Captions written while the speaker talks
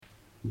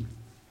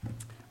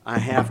I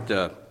have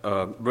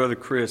to, Brother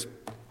Chris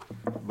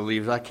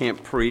believes I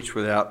can't preach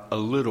without a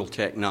little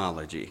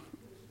technology.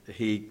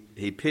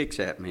 He picks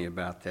at me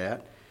about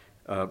that,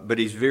 but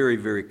he's very,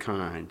 very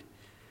kind.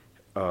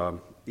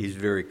 He's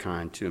very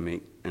kind to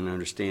me and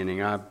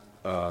understanding. I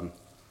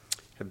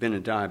have been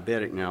a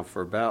diabetic now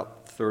for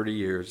about 30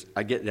 years.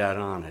 I get that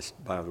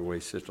honest, by the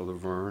way, Sister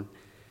Laverne.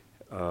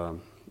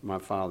 My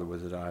father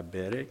was a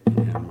diabetic,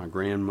 and my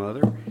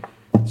grandmother.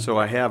 So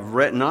I have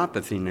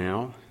retinopathy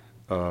now,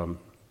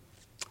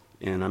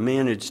 and I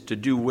managed to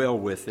do well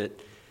with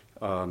it.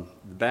 The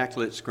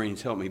backlit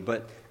screens help me,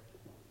 but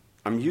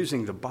I'm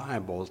using the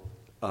Bible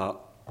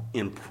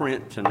in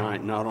print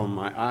tonight, not on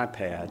my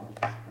iPad,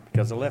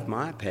 because I left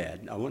my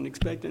iPad. I wasn't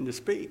expecting to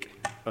speak.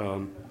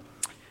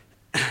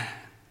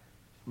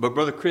 But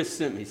Brother Chris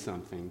sent me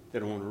something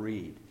that I want to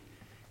read,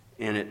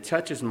 and it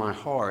touches my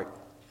heart,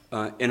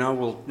 and I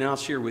will now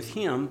share with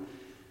him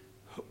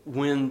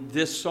when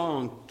this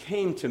song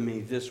came to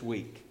me this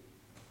week.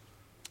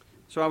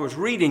 So I was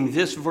reading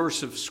this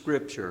verse of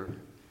Scripture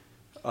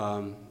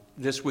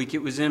this week.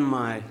 It was in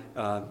my,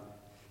 I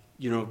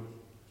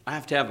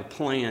have to have a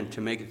plan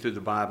to make it through the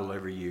Bible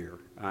every year.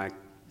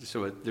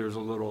 There's a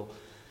little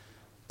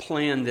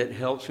plan that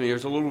helps me.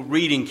 There's a little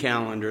reading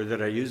calendar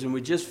that I use, and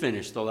we just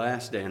finished the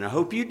last day, and I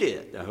hope you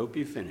did. I hope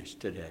you finished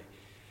today.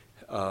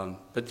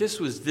 But this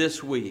was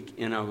this week,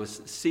 and I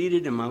was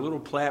seated in my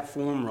little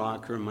platform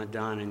rocker in my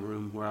dining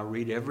room where I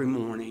read every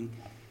morning,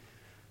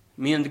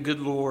 me and the good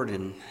Lord,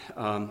 and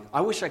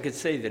I wish I could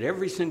say that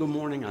every single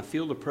morning I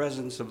feel the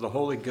presence of the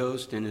Holy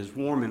Ghost in His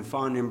warm and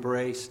fond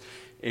embrace,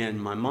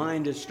 and my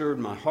mind is stirred,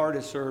 my heart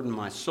is stirred, and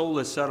my soul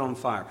is set on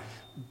fire.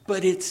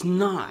 But it's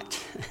not.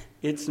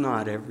 It's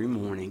not every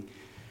morning.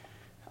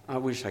 I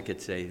wish I could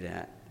say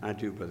that. I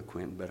do, Brother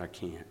Quentin, but I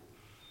can't.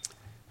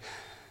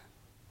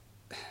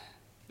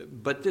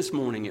 But this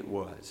morning it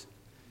was.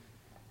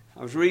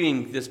 I was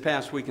reading this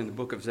past week in the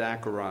book of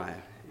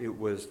Zechariah. It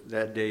was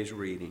that day's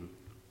reading.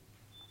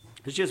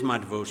 It's just my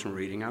devotional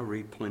reading. I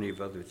read plenty of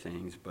other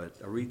things, but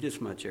I read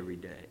this much every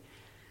day.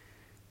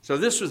 So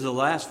this was the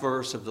last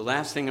verse of the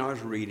last thing I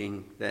was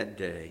reading that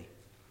day.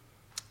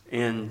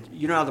 And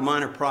you know how the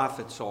minor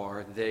prophets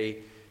are.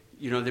 They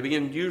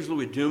begin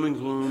usually with doom and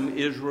gloom.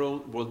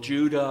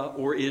 Judah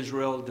or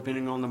Israel,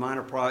 depending on the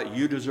minor prophet.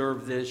 You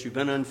deserve this. You've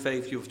been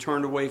unfaithful. You've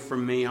turned away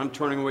from me. I'm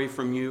turning away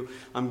from you.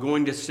 I'm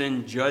going to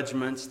send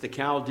judgments. The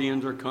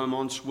Chaldeans are come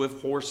on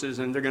swift horses,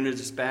 and they're going to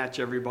dispatch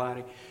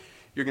everybody.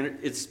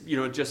 It's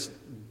just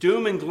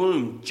doom and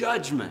gloom,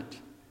 judgment,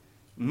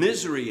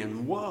 misery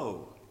and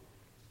woe.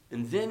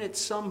 And then at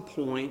some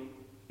point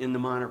in the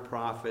minor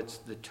prophets,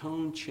 the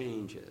tone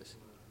changes.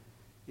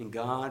 And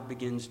God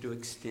begins to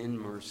extend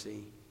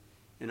mercy.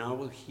 And I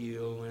will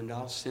heal, and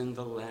I'll send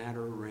the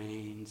latter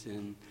rains,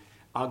 and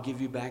I'll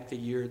give you back the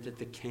year that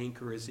the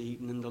canker is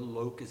eaten, and the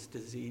locust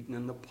is eaten,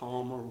 and the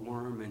palmer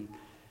worm, and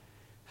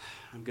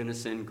I'm going to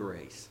send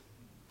grace.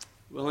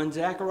 Well, and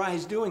Zechariah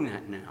is doing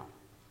that now.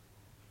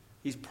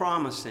 He's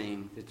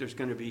promising that there's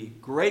going to be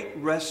great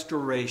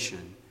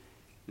restoration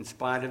in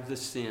spite of the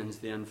sins,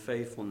 the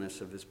unfaithfulness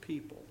of his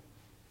people.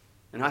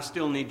 And I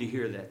still need to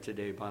hear that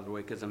today, by the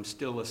way, because I'm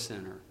still a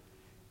sinner.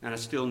 And I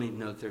still need to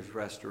know that there's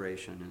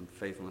restoration and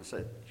faithfulness.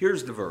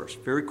 Here's the verse,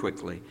 very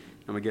quickly.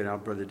 I'm going to get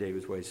out Brother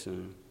David's way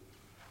soon.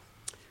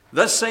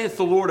 Thus saith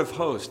the Lord of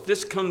hosts.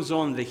 This comes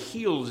on the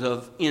heels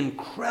of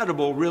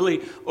incredible,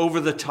 really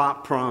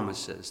over-the-top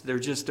promises. They're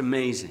just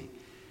amazing.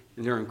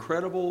 And they're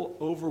incredible,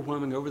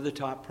 overwhelming,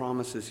 over-the-top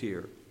promises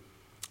here.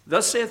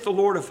 Thus saith the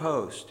Lord of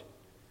hosts.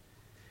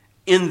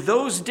 In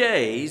those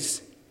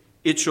days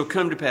it shall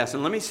come to pass.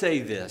 And let me say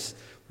this.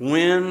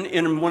 When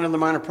in one of the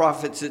minor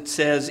prophets it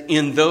says,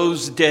 in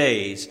those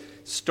days,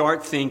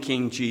 start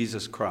thinking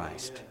Jesus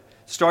Christ.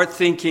 Start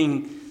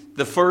thinking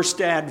the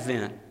first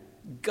advent,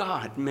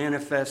 God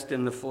manifest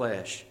in the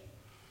flesh.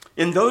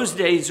 In those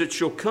days it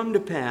shall come to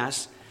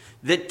pass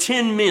that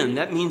 10 men,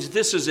 that means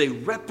this is a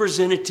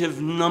representative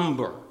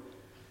number.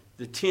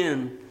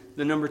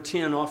 The number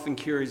 10 often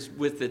carries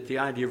with it the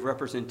idea of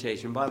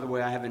representation. By the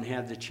way, I haven't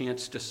had the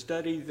chance to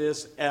study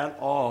this at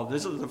all.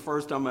 This is the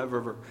first time I've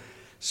ever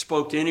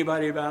spoke to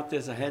anybody about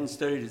this. I hadn't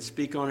studied to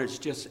speak on it. It's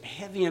just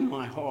heavy in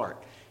my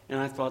heart. And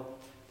I thought,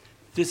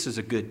 this is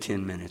a good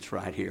 10 minutes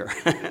right here.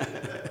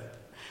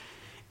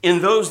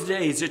 In those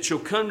days it shall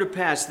come to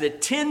pass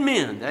that 10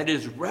 men, that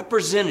is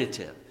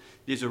representative,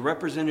 these are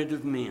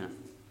representative men,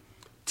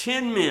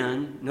 10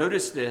 men,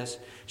 notice this,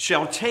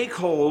 shall take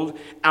hold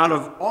out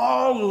of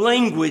all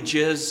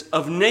languages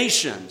of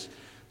nations.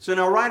 So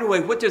now right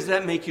away, what does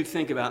that make you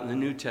think about in the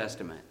New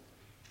Testament?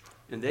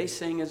 And they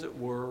sing, as it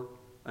were,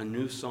 a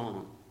new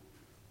song.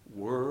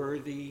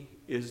 Worthy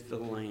is the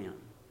Lamb.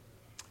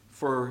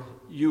 For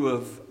you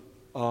have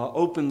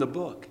opened the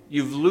book.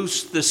 You've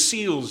loosed the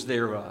seals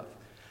thereof.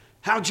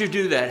 How'd you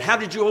do that? How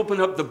did you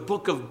open up the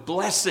book of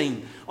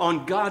blessing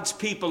on God's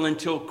people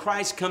until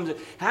Christ comes?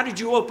 How did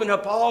you open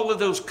up all of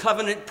those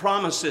covenant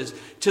promises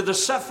to the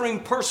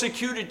suffering,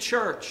 persecuted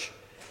church?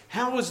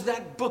 How was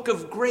that book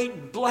of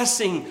great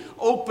blessing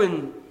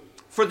open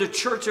for the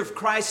church of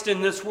Christ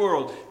in this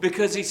world,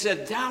 because he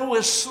said, thou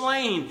wast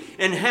slain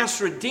and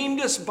hast redeemed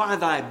us by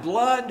thy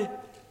blood.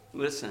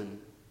 Listen,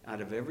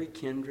 out of every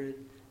kindred,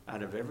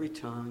 out of every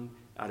tongue,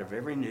 out of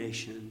every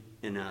nation,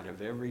 and out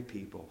of every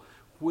people.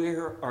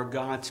 Where are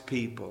God's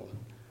people?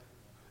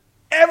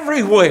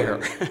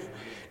 Everywhere.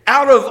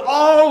 Out of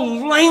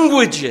all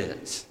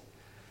languages.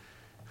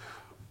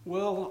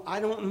 Well,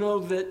 I don't know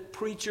that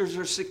preachers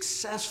are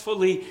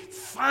successfully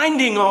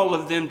finding all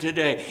of them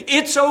today.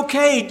 It's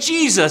okay,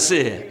 Jesus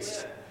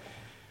is.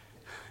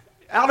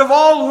 Out of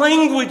all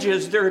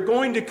languages, they're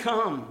going to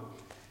come.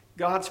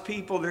 God's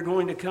people, they're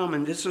going to come,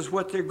 and this is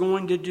what they're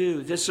going to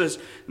do. This is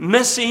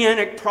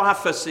messianic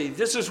prophecy.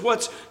 This is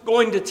what's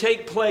going to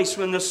take place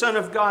when the Son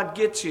of God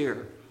gets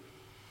here.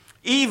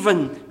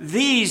 Even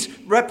these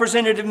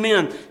representative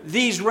men,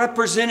 these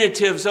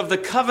representatives of the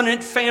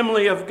covenant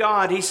family of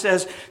God, he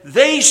says,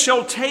 they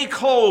shall take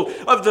hold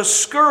of the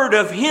skirt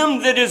of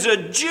him that is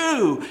a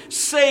Jew,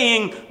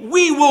 saying,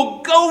 we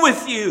will go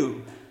with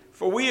you,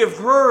 for we have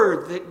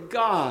heard that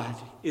God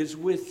is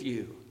with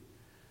you.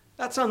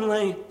 That's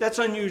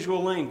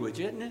unusual language,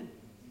 isn't it?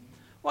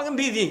 What can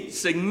be the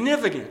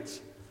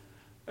significance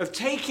of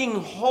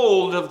taking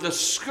hold of the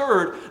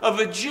skirt of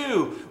a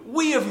Jew?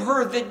 We have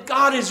heard that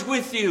God is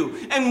with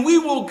you, and we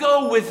will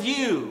go with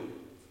you.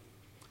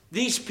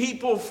 These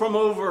people from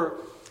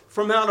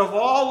out of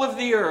all of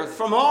the earth,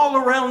 from all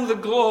around the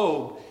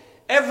globe,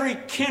 every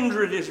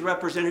kindred is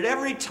represented,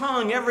 every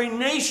tongue, every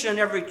nation,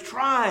 every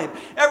tribe,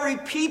 every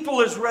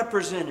people is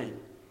represented.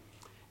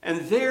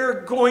 And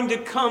they're going to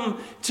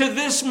come to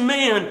this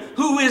man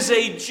who is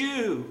a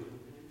Jew.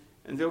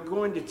 And they're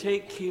going to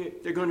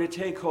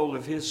take hold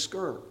of his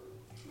skirt.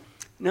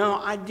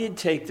 Now, I did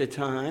take the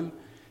time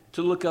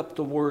to look up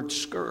the word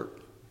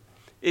skirt.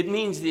 It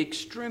means the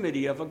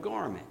extremity of a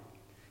garment.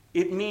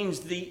 It means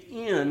the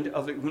end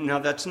of it. Now,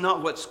 that's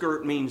not what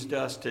skirt means to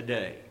us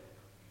today.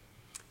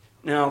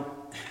 Now,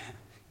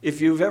 if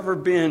you've ever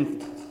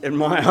been in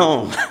my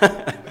home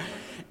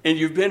and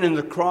you've been in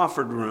the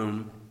Crawford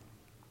room,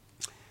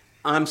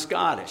 I'm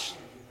Scottish.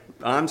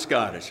 I'm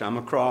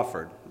a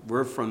Crawford.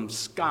 We're from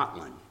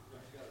Scotland.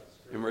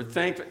 And we're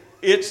thankful.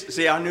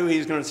 I knew he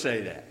was going to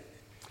say that.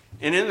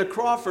 And in the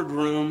Crawford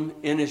room,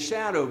 in a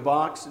shadow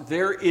box,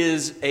 there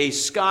is a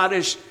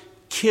Scottish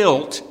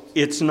kilt.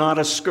 It's not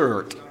a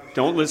skirt.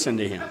 Don't listen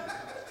to him.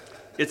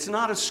 It's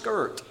not a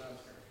skirt.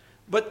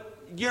 But,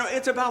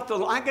 it's about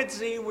I could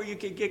see where you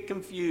could get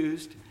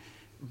confused,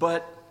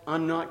 but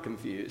I'm not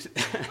confused.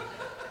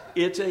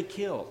 It's a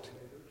kilt.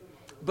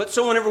 But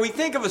so whenever we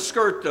think of a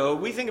skirt, though,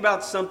 we think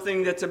about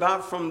something that's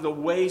about from the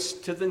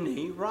waist to the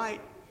knee, right?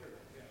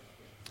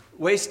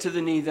 Waist to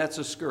the knee, that's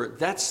a skirt.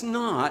 That's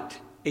not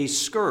a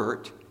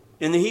skirt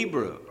in the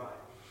Hebrew.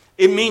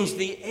 It means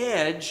the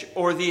edge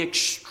or the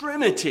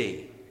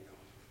extremity.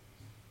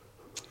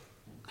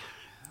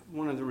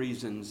 One of the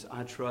reasons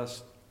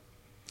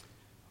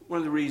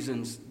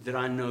that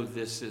I know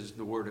this is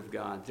the Word of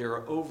God, there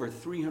are over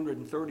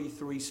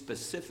 333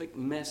 specific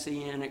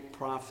messianic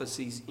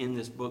prophecies in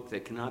this book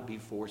that cannot be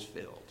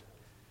force-filled.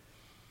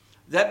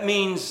 That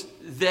means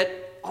that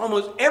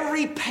almost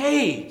every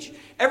page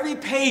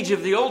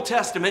of the Old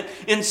Testament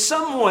in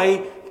some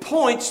way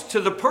points to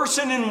the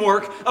person and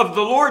work of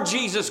the Lord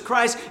Jesus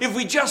Christ if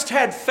we just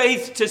had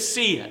faith to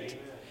see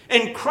it.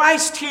 And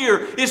Christ here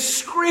is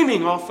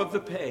screaming off of the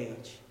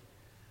page.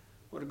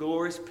 What a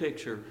glorious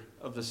picture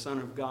of the Son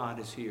of God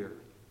is here.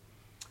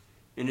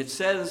 And it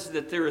says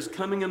that there is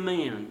coming a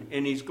man,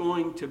 and he's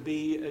going to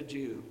be a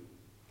Jew.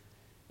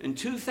 And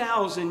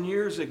 2,000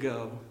 years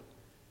ago,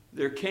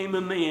 there came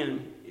a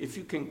man, if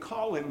you can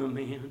call him a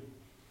man,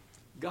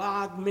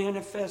 God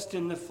manifest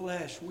in the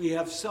flesh. We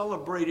have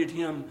celebrated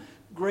him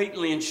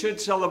greatly and should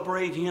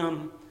celebrate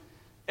him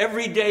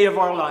every day of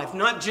our life,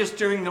 not just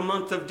during the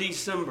month of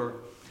December.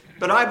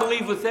 But I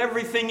believe with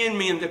everything in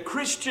me, and the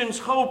Christian's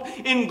hope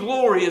in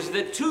glory is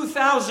that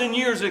 2,000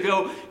 years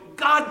ago,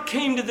 God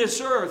came to this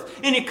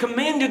earth and he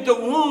commanded the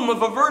womb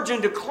of a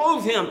virgin to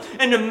clothe him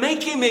and to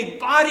make him a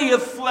body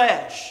of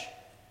flesh.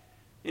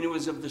 And it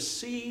was of the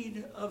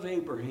seed of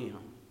Abraham.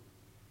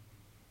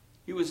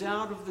 He was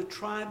out of the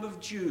tribe of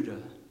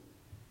Judah.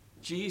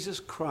 Jesus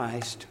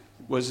Christ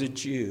was a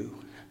Jew.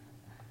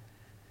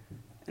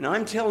 And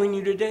I'm telling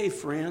you today,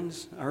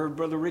 friends, I heard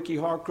Brother Ricky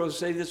Harcrow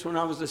say this when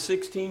I was a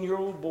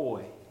 16-year-old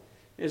boy.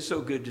 It's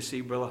so good to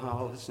see Brother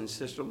Hollis and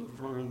Sister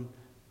Laverne.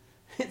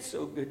 It's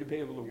so good to be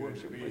able to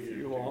worship with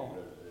you all.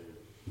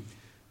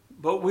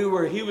 But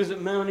he was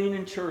at Mount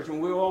Eden Church,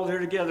 and we were all there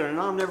together. And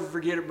I'll never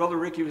forget it. Brother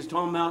Ricky was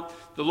talking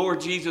about the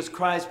Lord Jesus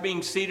Christ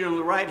being seated on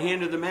the right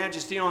hand of the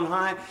Majesty on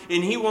high.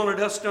 And he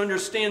wanted us to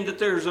understand that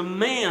there's a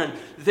man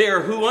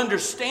there who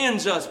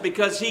understands us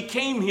because he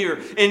came here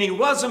and he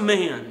was a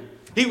man.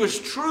 He was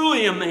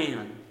truly a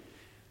man.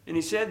 And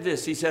he said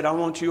this. He said, I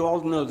want you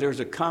all to know there's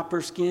a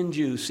copper-skinned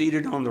Jew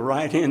seated on the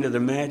right hand of the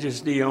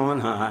Majesty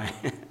on high.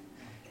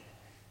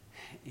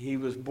 He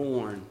was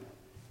born.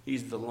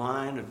 He's the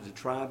Lion of the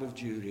tribe of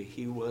Judah.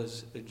 He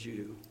was a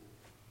Jew.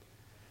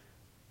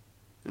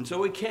 And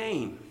so he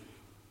came.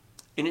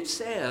 And it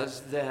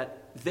says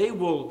that they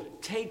will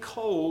take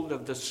hold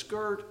of the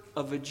skirt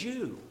of a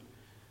Jew,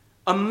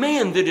 a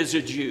man that is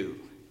a Jew,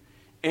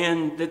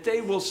 and that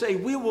they will say,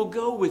 we will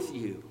go with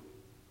you.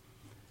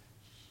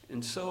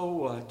 And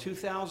so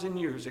 2,000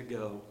 years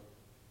ago,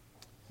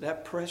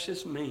 that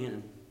precious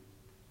man,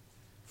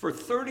 for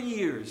 30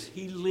 years,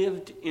 he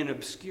lived in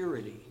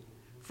obscurity.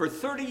 For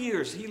 30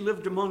 years, he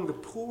lived among the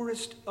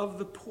poorest of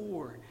the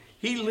poor.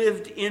 He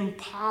lived in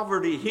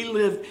poverty. He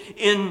lived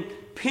in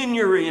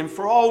penury. And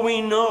for all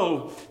we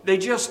know, they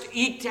just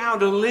eked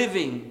out a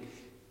living.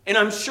 And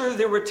I'm sure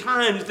there were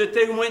times that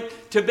they went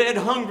to bed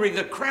hungry.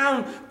 The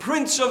crown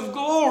prince of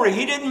glory,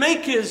 he didn't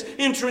make his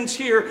entrance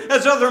here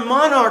as other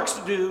monarchs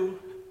do.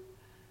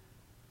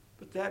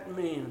 But that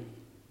man,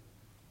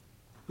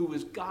 who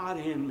was God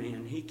and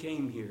man, he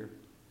came here.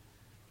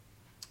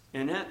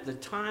 And at the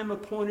time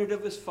appointed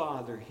of his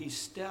Father, he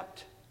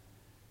stepped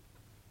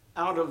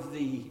out of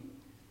the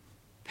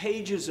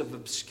pages of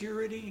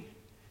obscurity,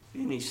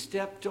 and he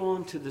stepped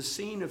onto the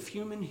scene of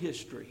human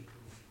history.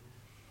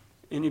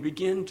 And he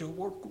began to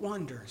work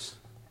wonders,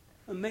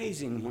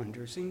 amazing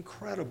wonders,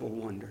 incredible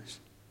wonders.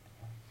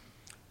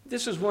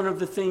 This is one of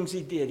the things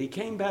he did. He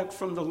came back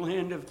from the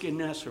land of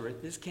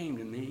Gennesaret. This came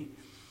to me.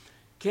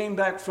 Came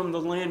back from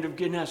the land of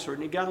Gennesaret,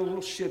 and he got a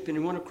little ship, and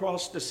he went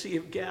across the Sea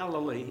of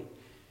Galilee.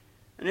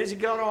 And as he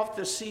got off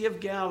the Sea of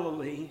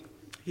Galilee,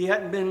 he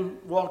hadn't been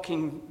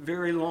walking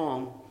very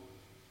long.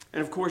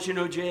 And of course, you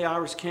know,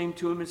 Jairus came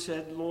to him and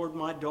said, Lord,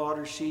 my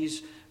daughter,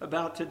 she's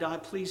about to die.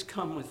 Please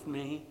come with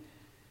me.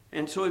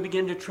 And so he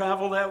began to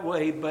travel that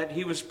way, but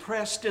he was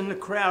pressed in the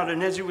crowd.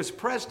 And as he was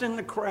pressed in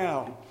the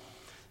crowd,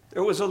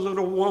 there was a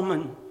little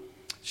woman.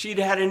 She'd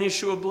had an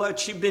issue of blood.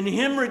 She'd been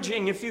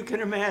hemorrhaging, if you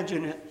can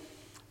imagine it.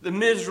 The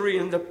misery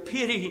and the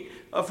pity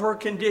of her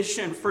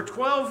condition. For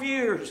 12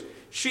 years,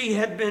 she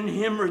had been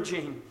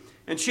hemorrhaging.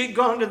 And she'd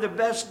gone to the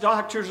best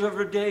doctors of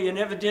her day. And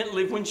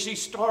evidently, when she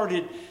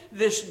started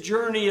this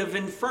journey of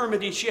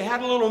infirmity, she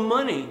had a little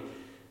money.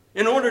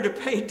 In order to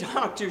pay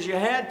doctors, you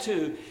had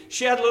to.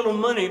 She had a little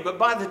money. But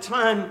by the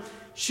time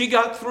she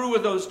got through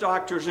with those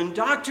doctors, and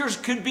doctors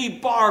could be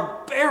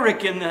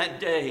barbaric in that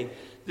day,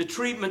 the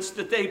treatments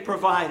that they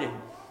provided.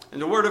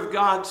 And the Word of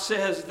God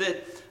says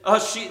that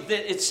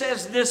it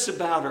says this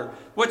about her,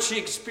 what she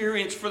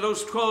experienced for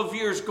those 12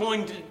 years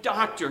going to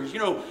doctors. You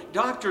know,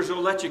 doctors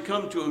will let you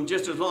come to them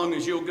just as long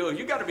as you'll go.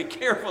 You got to be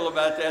careful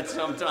about that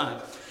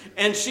sometimes.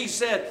 And she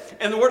said,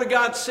 and the Word of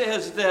God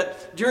says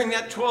that during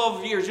that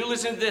 12 years, you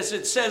listen to this,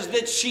 it says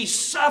that she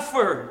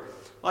suffered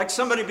like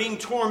somebody being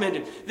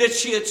tormented, that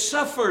she had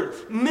suffered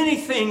many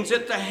things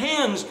at the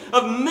hands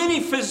of many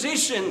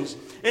physicians.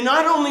 And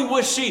not only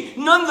was she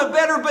none the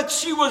better, but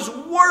she was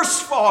worse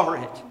for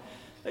it.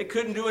 They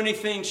couldn't do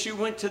anything. She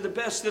went to the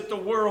best that the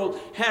world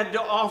had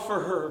to offer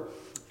her.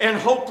 And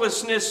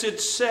hopelessness had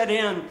set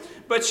in.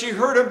 But she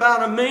heard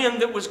about a man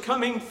that was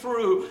coming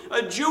through,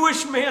 a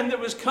Jewish man that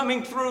was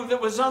coming through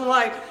that was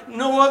unlike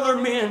no other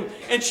man.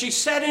 And she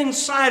sat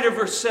inside of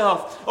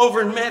herself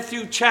over in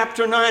Matthew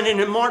chapter 9 and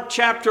in Mark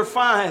chapter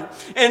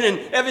 5. And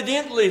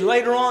evidently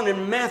later on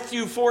in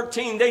Matthew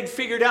 14, they'd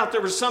figured out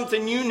there was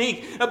something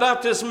unique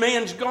about this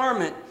man's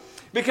garment.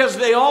 Because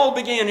they all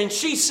began, and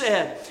she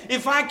said,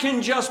 if I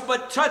can just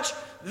but touch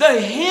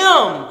the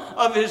hem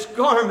of his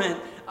garment,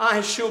 I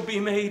shall be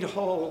made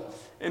whole.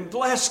 And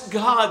bless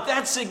God,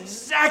 that's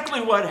exactly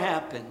what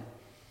happened.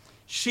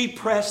 She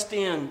pressed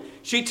in.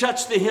 She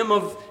touched the hem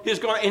of his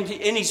garment,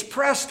 and he's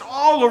pressed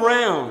all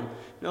around.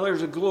 Now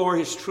there's a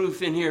glorious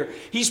truth in here.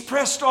 He's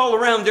pressed all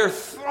around. They're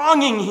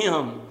thronging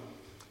him.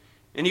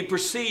 And he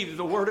perceived,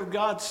 the Word of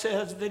God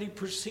says that he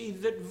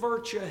perceived that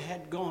virtue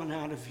had gone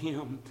out of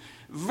him.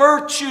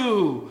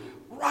 Virtue,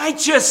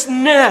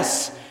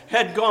 righteousness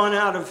had gone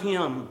out of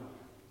him.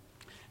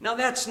 Now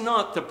that's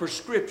not the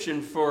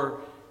prescription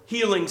for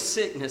healing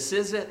sickness,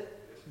 is it?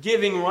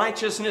 Giving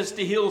righteousness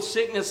to heal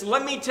sickness.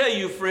 Let me tell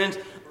you, friends,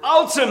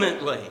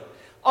 ultimately,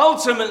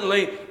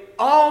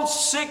 all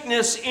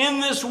sickness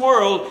in this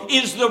world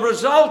is the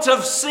result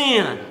of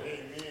sin.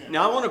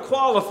 Now, I want to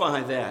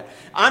qualify that.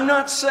 I'm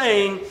not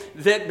saying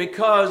that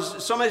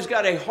because somebody's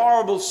got a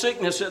horrible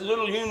sickness at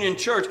Little Union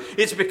Church,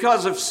 it's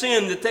because of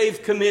sin that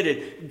they've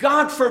committed.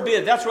 God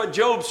forbid. That's what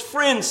Job's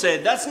friend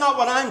said. That's not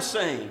what I'm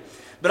saying.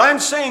 But I'm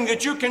saying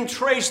that you can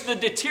trace the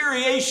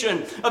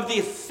deterioration of the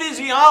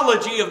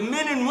physiology of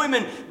men and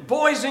women,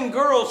 boys and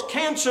girls,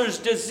 cancers,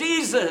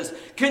 diseases,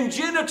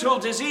 congenital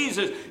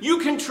diseases. You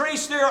can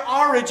trace their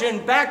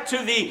origin back to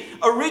the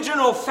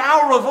original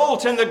foul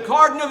revolt in the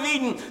Garden of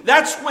Eden.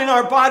 That's when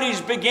our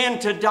bodies began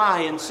to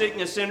die and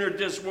sickness entered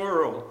this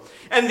world.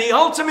 And the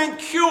ultimate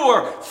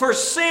cure for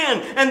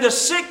sin and the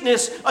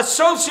sickness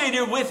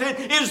associated with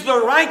it is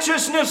the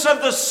righteousness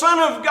of the Son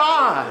of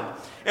God.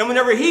 And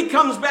whenever he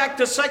comes back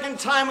the second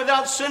time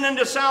without sin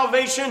unto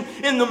salvation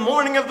in the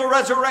morning of the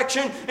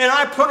resurrection, and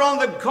I put on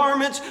the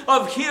garments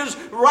of his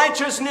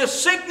righteousness,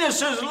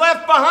 sickness is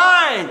left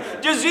behind,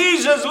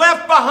 disease is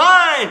left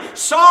behind,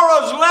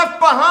 sorrow is left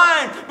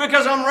behind,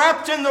 because I'm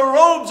wrapped in the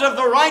robes of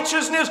the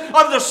righteousness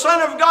of the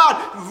Son of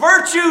God.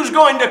 Virtue is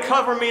going to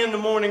cover me in the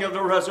morning of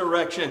the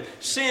resurrection.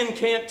 Sin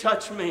can't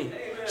touch me.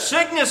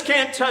 Sickness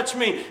can't touch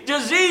me.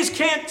 Disease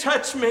can't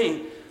touch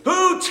me.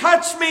 Who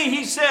touched me,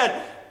 he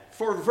said,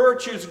 for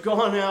virtue's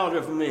gone out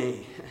of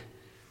me.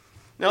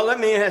 Now let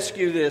me ask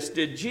you this.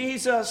 Did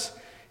Jesus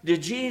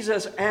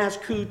ask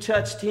who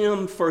touched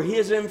him for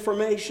his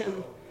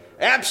information?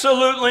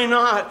 Absolutely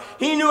not.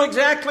 He knew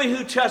exactly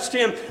who touched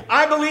him.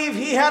 I believe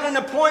he had an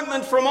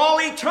appointment from all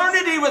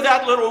eternity with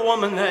that little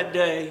woman that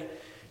day.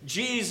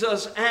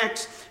 Jesus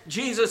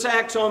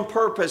acts on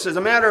purpose. As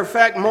a matter of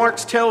fact, Mark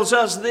tells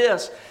us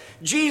this.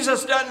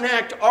 Jesus doesn't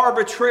act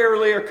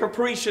arbitrarily or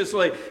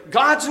capriciously.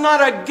 God's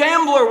not a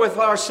gambler with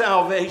our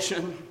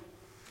salvation.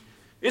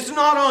 It's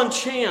not on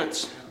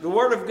chance. The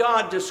Word of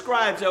God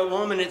describes that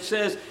woman. It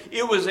says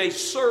it was a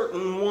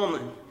certain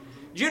woman.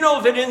 Do you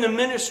know that in the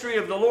ministry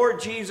of the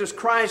Lord Jesus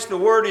Christ, the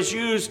word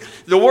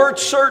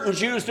certain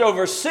is used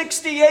over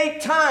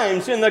 68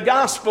 times in the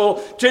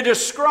gospel to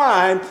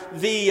describe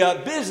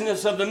the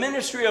business of the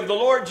ministry of the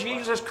Lord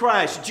Jesus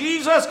Christ.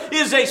 Jesus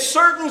is a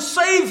certain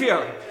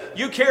Savior.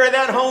 You carry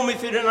that home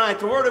with you tonight.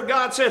 The Word of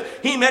God says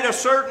he met a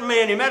certain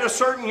man, he met a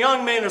certain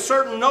young man, a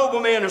certain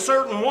nobleman, a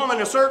certain woman,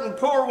 a certain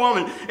poor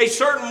woman, a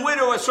certain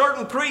widow, a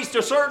certain priest,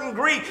 a certain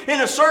Greek,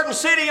 in a certain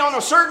city, on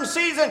a certain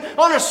season,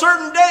 on a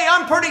certain day.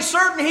 I'm pretty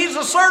certain he's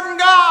a certain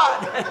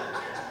God.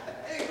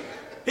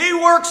 He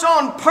works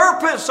on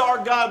purpose.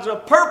 Our God's a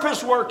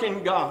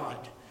purpose-working God.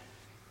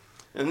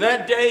 And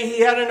that day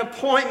he had an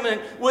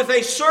appointment with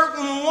a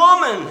certain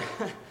woman,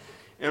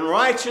 and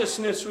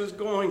righteousness was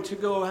going to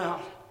go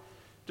out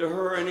to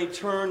her. And he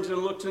turns and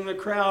looks in the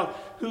crowd,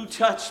 who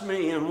touched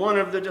me? And one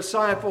of the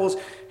disciples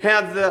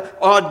had the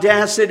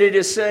audacity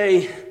to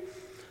say,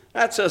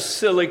 that's a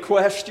silly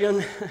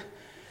question.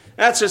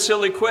 That's a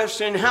silly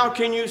question. How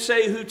can you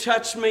say who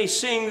touched me,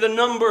 seeing the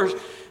numbers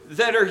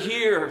that are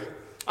here?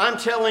 I'm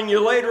telling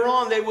you, later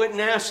on they wouldn't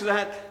ask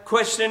that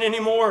question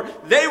anymore.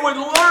 They would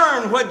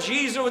learn what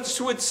Jesus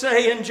would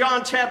say in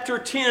John chapter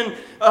 10,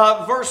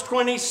 verse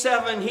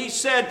 27. He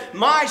said,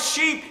 my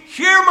sheep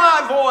hear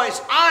my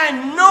voice. I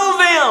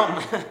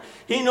know them.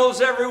 He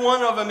knows every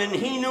one of them, and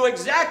he knew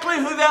exactly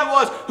who that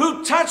was,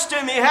 who touched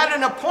him. He had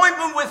an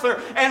appointment with her,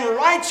 and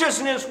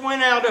righteousness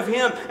went out of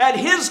him at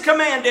his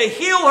command to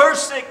heal her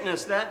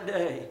sickness that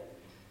day.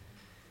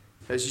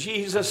 Has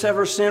Jesus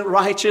ever sent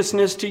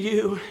righteousness to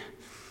you?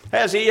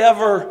 Has he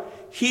ever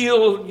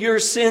healed your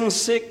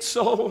sin-sick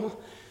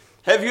soul?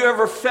 Have you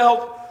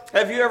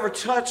ever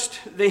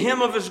touched the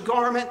hem of his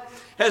garment?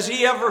 Has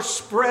he ever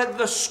spread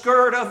the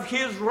skirt of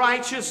his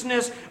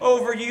righteousness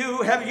over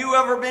you? Have you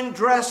ever been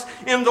dressed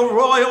in the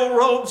royal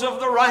robes of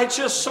the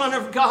righteous Son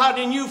of God,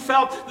 and you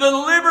felt the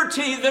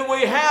liberty that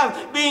we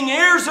have being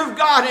heirs of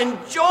God and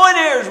joint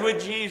heirs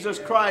with Jesus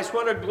Christ?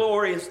 What a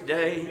glorious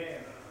day.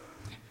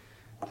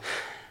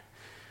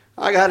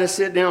 I got to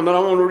sit down, but I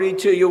want to read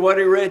to you what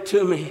he read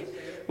to me,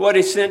 what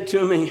he sent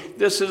to me.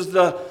 This is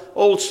the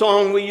old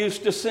song we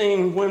used to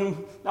sing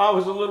when I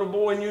was a little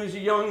boy and you was a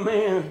young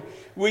man.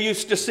 We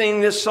used to sing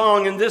this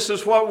song, and this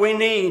is what we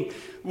need.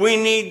 We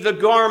need the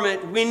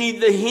garment. We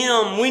need the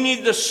hem. We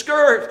need the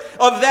skirt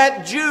of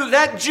that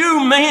Jew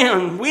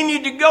man. We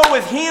need to go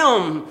with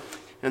him.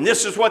 And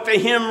this is what the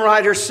hymn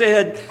writer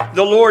said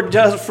the Lord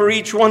does for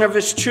each one of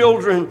his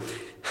children.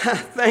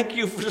 Thank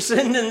you for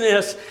sending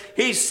this.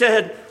 He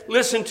said,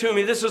 listen to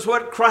me. This is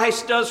what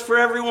Christ does for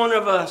every one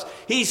of us.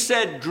 He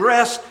said,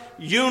 dress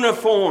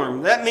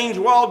uniform. That means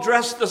we're all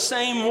dressed the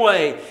same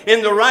way.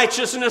 In the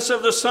righteousness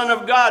of the Son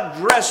of God,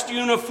 dressed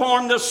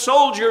uniform the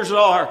soldiers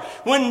are.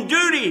 When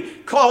duty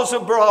calls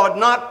abroad,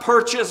 not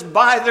purchased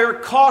by their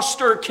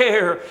cost or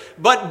care,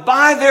 but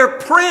by their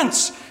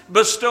prince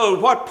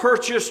bestowed. What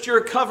purchased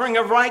your covering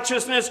of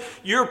righteousness?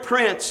 Your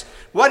prince.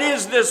 What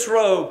is this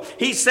robe?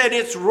 He said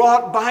it's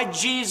wrought by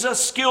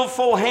Jesus'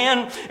 skillful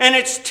hand, and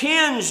it's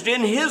tinged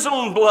in his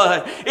own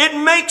blood. It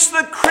makes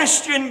the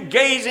Christian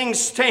gazing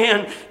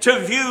stand to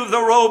view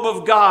the robe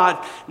of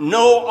God.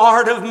 No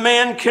art of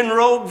man can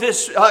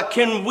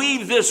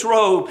weave this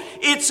robe.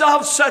 It's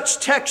of such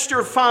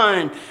texture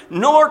fine,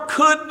 nor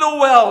could the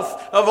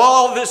wealth of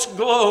all this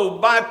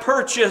globe by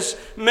purchase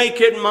make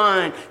it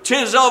mine.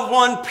 'Tis of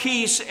one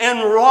piece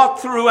and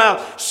wrought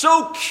throughout,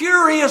 so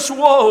curious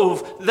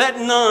wove that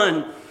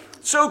none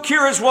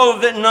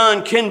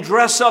can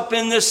dress up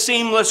in this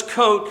seamless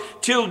coat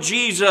till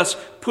Jesus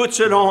puts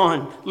it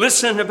on.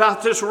 Listen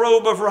about this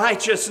robe of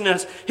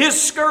righteousness. His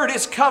skirt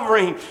is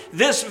covering.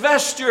 This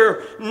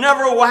vesture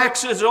never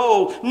waxes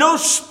old. No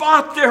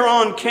spot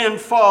thereon can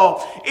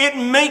fall. It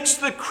makes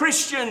the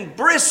Christian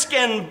brisk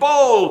and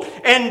bold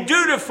and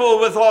dutiful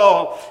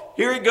withal.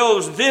 Here it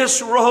goes.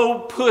 This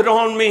robe put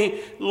on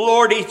me,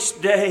 Lord,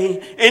 each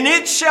day, and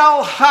it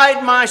shall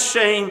hide my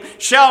shame,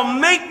 shall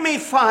make me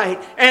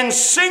fight and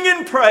sing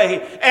and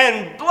pray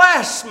and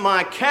bless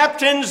my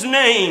captain's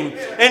name.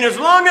 And as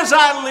long as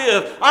I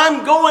live,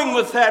 I'm going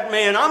with that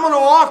man. I'm going to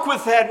walk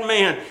with that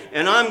man,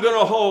 and I'm going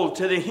to hold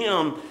to the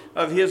hem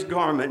of his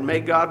garment.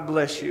 May God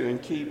bless you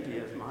and keep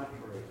you as my